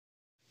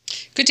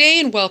Good day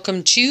and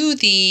welcome to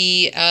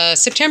the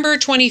September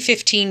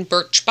 2015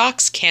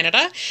 Birchbox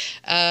Canada.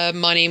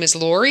 My name is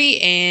Lori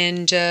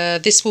and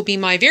this will be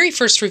my very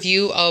first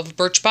review of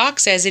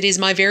Birchbox, as it is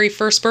my very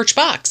first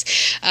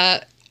Birchbox.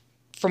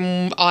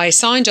 I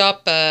signed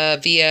up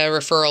via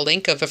referral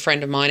link of a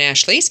friend of mine,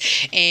 Ashley's,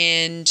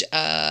 and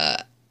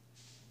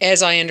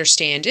as I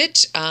understand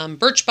it,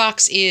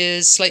 Birchbox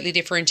is slightly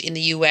different in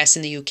the US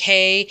and the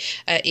UK.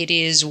 It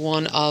is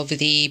one of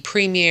the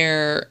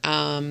premier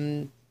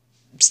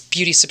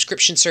beauty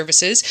subscription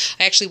services.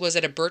 I actually was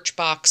at a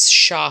Birchbox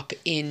shop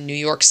in New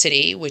York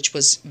City, which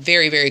was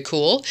very, very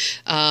cool.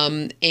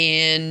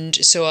 And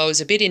so I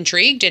was a bit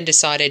intrigued and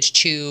decided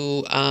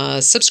to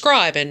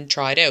subscribe and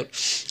try it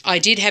out. I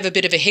did have a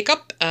bit of a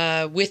hiccup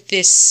with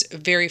this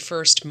very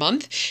first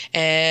month.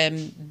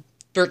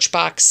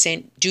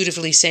 Birchbox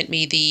dutifully sent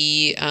me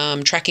the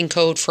tracking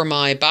code for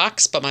my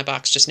box, but my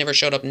box just never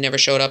showed up and never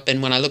showed up.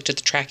 And when I looked at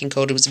the tracking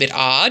code, it was a bit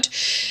odd.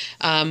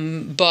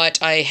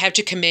 But I have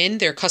to commend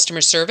their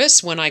customer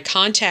service. When I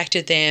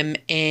contacted them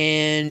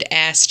and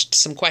asked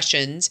some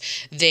questions,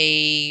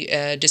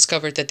 they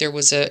discovered that there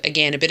was,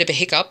 again, a bit of a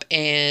hiccup,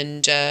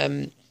 and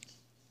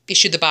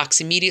issued the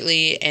box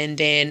immediately, and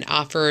then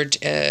offered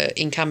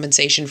in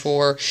compensation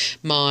for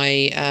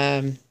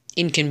my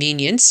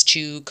inconvenience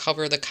to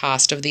cover the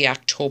cost of the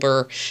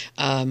October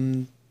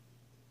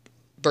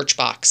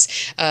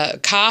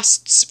Birchbox.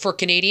 Costs for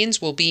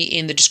Canadians will be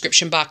in the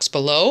description box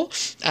below,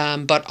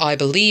 but I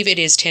believe it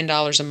is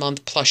 $10 a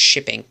month plus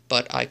shipping,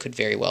 but I could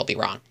very well be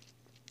wrong.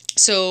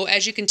 So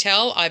as you can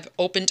tell, I've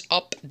opened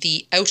up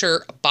the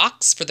outer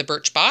box for the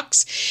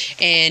Birchbox,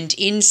 and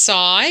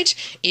inside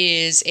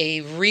is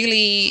a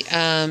really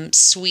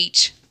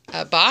sweet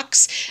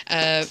box.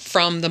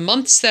 From the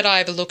months that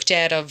I've looked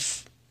at of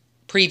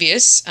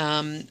previous,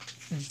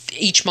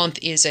 each month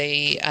is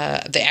the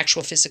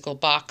actual physical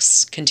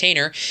box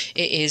container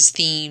is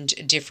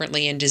themed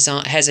differently and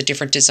has a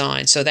different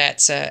design, so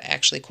that's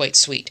actually quite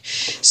sweet.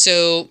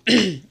 So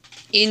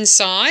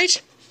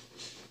inside,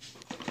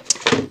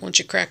 once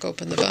you crack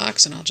open the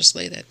box, and I'll just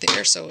lay that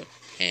there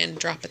and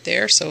drop it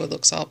there so it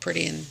looks all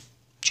pretty and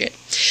shit.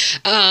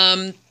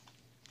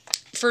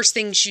 First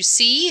things you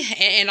see,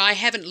 and I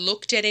haven't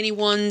looked at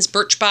anyone's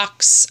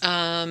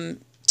Birchbox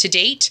to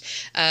date,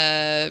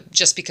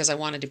 just because I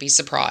wanted to be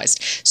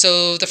surprised.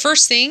 So the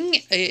first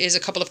thing is a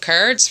couple of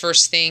cards.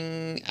 First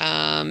thing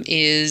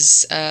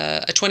is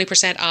a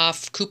 20%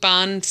 off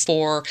coupon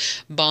for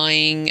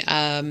buying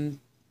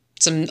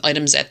some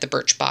items at the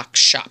Birchbox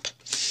shop.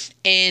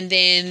 And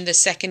then the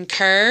second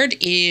card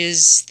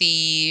is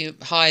the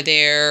hi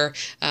there,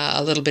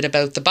 a little bit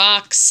about the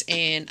box,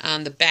 and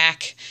on the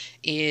back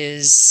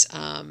is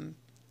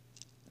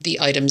the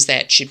items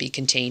that should be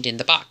contained in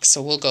the box.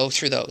 So we'll go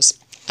through those.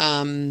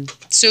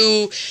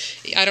 So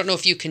I don't know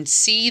if you can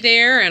see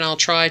there, and I'll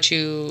try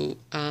to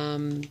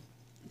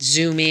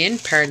zoom in,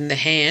 pardon the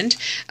hand.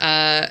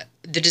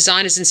 The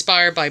design is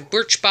inspired by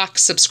Birchbox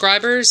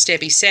subscribers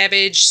Debbie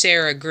Savage,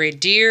 Sarah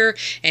Gradier,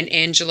 and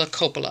Angela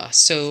Coppola.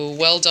 So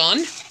well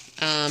done.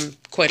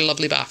 Quite a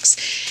lovely box.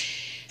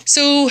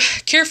 So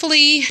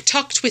carefully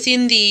tucked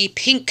within the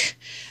pink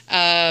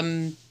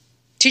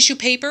tissue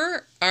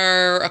paper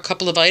are a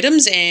couple of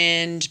items,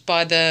 and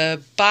by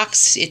the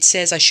box it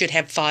says I should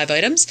have 5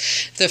 items.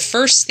 The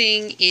first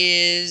thing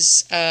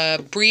is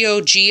Brio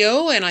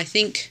Geo, and I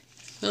think,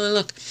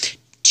 look,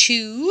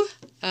 2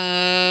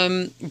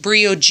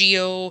 Brio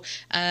Geo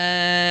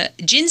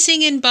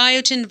Ginseng and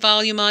Biotin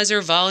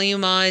Volumizer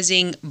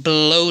Volumizing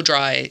Blow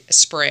Dry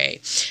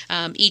Spray.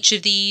 Each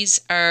of these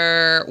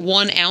are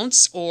 1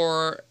 ounce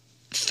or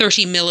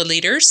 30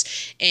 milliliters,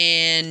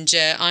 and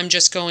I'm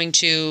just going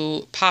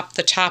to pop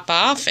the top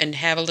off and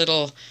have a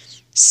little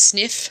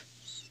sniff,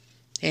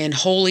 and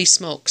holy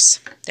smokes,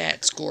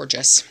 that's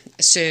gorgeous.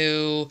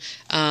 So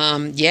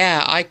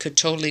yeah, I could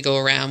totally go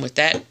around with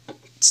that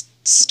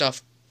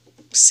stuff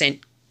scent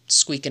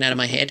squeaking out of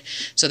my head,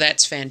 so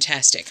that's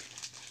fantastic.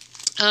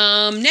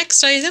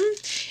 Next item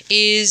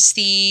is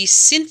the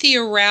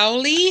Cynthia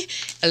Rowley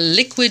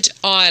liquid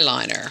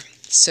eyeliner.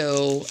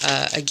 So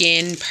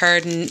again,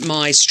 pardon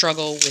my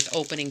struggle with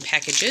opening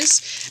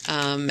packages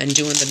and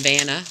doing the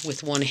banana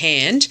with one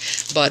hand,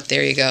 but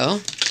there you go.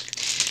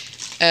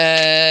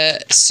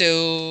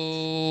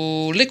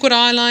 So liquid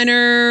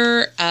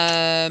eyeliner,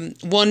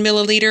 1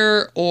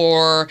 milliliter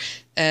or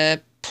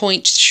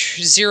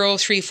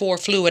 0.034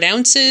 fluid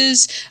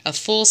ounces. A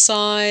full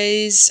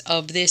size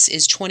of this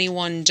is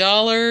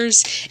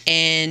 $21,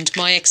 and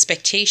my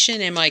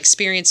expectation and my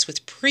experience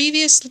with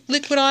previous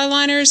liquid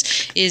eyeliners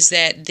is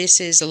that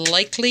this is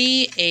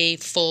likely a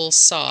full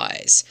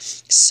size.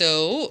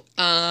 So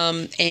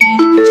and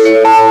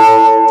the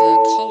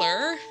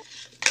color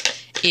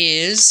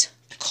is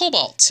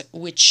cobalt,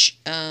 which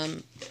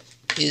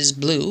is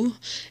blue,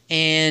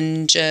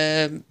 and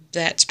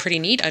that's pretty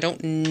neat. I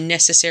don't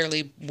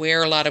necessarily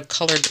wear a lot of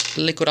colored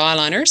liquid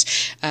eyeliners,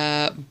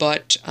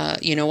 but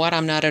you know what?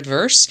 I'm not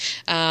adverse.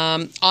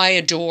 I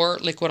adore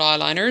liquid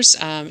eyeliners,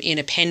 in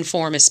a pen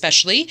form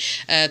especially.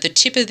 The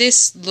tip of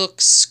this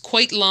looks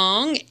quite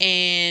long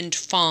and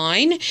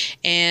fine,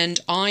 and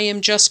I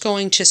am just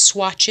going to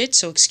swatch it,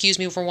 so excuse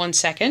me for 1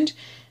 second.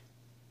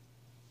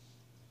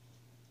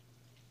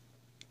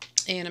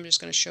 And I'm just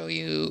going to show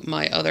you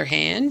my other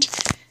hand.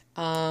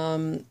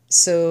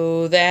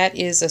 So that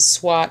is a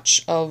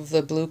swatch of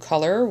the blue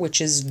color,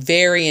 which is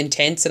very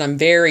intense, and I'm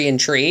very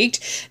intrigued.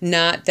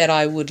 Not that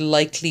I would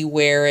likely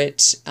wear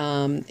it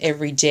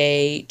every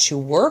day to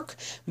work,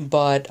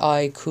 but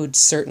I could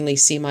certainly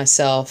see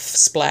myself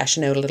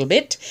splashing out a little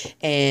bit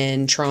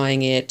and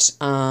trying it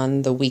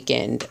on the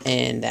weekend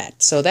and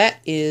that. So that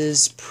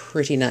is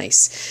pretty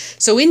nice.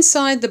 So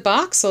inside the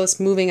box, so let's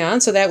moving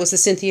on. So that was the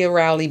Cynthia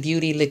Rowley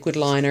Beauty Liquid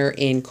Liner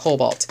in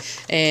Cobalt.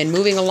 And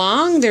moving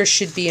along, there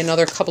should be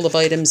another couple of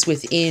items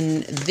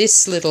within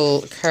this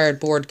little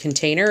cardboard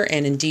container,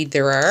 and indeed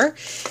there are,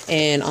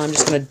 and I'm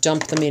just going to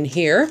dump them in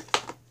here.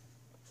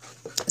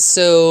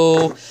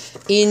 So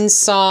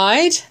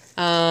inside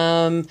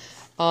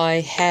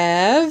I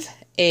have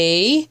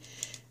a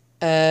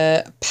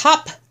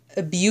Pop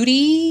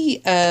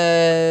Beauty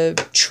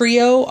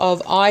trio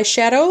of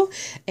eyeshadow,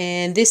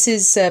 and this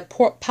is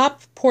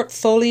Pop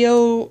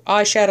Portfolio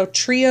Eyeshadow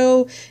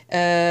Trio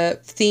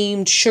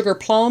themed Sugar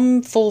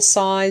Plum, full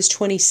size,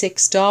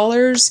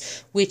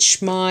 $26,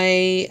 which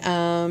my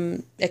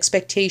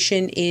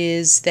expectation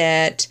is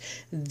that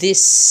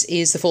this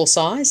is the full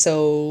size,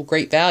 so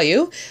great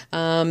value.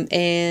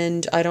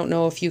 And I don't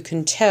know if you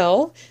can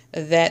tell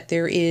that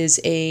there is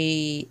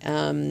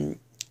a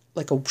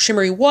like a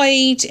shimmery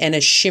white and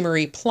a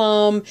shimmery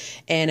plum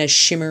and a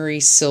shimmery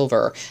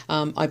silver.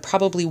 I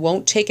probably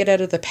won't take it out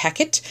of the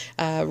packet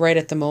right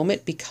at the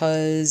moment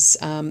because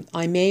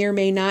I may or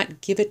may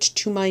not give it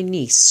to my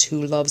niece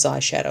who loves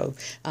eyeshadow.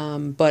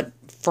 But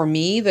for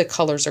me, the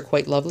colors are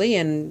quite lovely,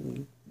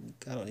 and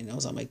God only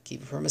knows, I might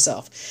keep it for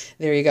myself.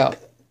 There you go.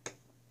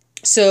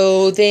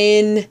 So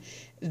then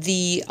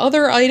the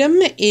other item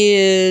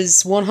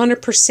is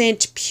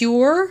 100%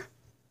 pure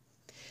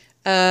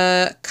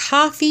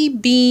coffee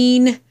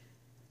bean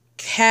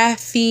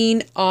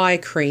caffeine eye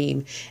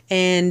cream,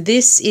 and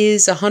this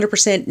is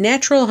 100%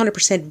 natural,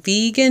 100%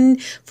 vegan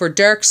for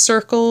dark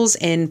circles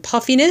and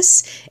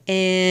puffiness,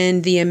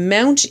 and the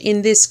amount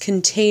in this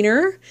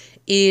container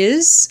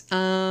is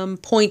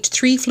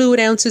 0.3 fluid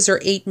ounces or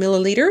 8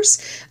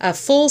 milliliters.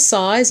 Full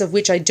size, of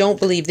which I don't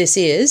believe this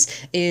is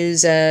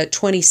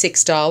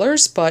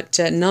 $26. But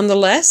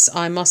nonetheless,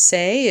 I must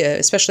say,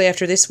 especially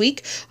after this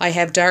week, I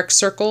have dark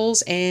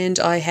circles and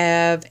I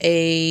have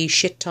a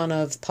shit ton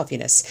of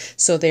puffiness.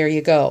 So there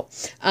you go.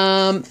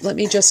 Let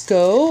me just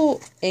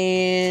go,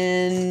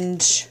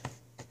 and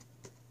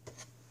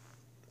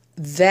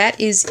that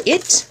is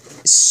it.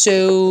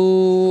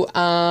 So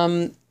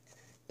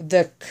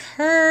the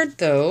card,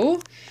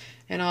 though,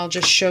 and I'll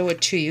just show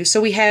it to you. So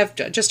we have,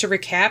 just to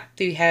recap,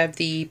 we have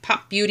the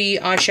Pop Beauty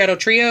Eyeshadow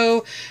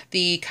Trio,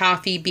 the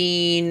Coffee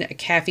Bean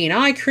Caffeine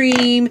Eye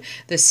Cream,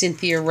 the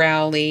Cynthia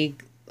Rowley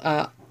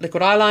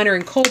Liquid Eyeliner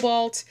in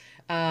Cobalt.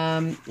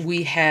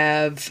 We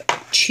have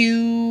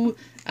two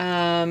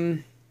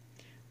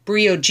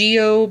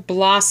Briogeo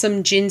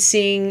Blossom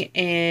Ginseng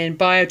and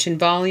Biotin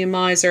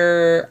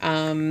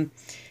Volumizer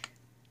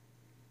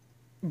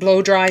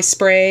blow dry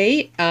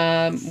spray.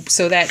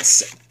 So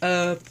that's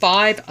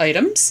 5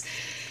 items.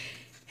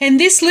 And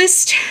this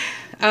list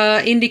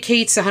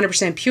indicates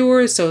 100%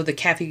 pure, so the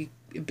coffee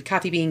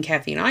bean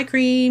caffeine eye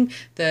cream,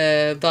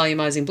 the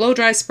volumizing blow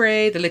dry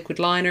spray, the liquid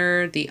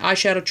liner, the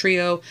eyeshadow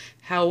trio.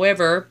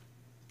 However,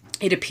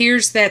 it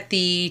appears that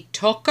the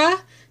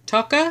Tocca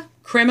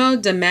Crema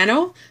de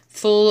Mano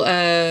full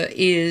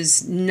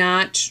is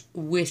not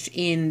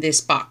within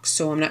this box,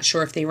 so I'm not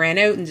sure if they ran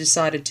out and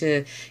decided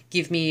to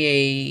give me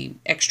a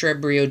extra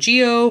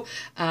Briogeo,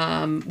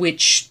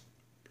 which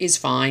is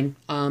fine.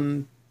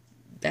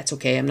 That's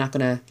okay. I'm not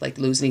gonna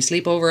lose any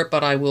sleep over it,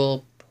 but I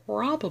will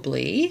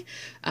probably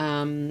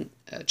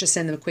just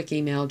send them a quick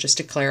email just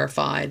to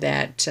clarify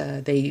that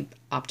they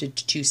opted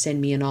to send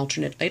me an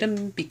alternate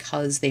item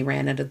because they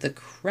ran out of the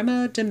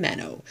Crema de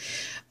Mano.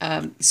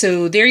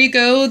 So there you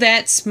go.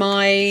 That's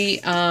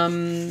my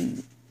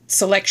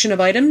selection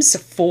of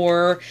items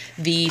for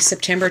the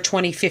September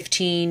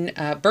 2015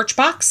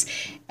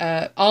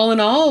 Birchbox. All in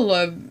all,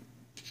 a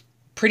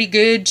pretty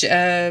good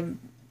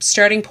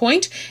starting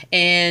point,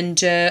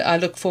 and I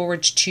look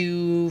forward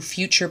to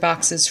future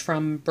boxes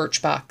from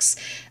Birchbox.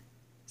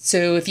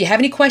 So if you have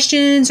any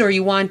questions or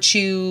you want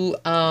to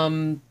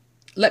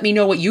let me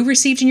know what you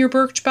received in your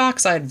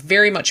Birchbox, I'd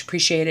very much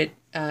appreciate it.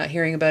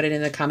 Hearing about it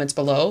in the comments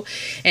below.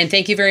 And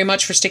thank you very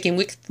much for sticking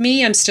with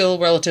me. I'm still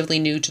relatively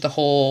new to the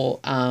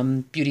whole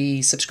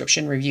beauty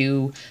subscription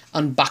review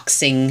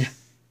unboxing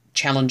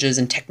challenges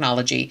and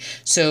technology.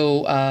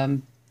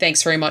 So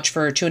thanks very much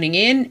for tuning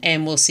in,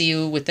 and we'll see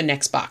you with the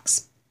next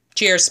box.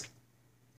 Cheers.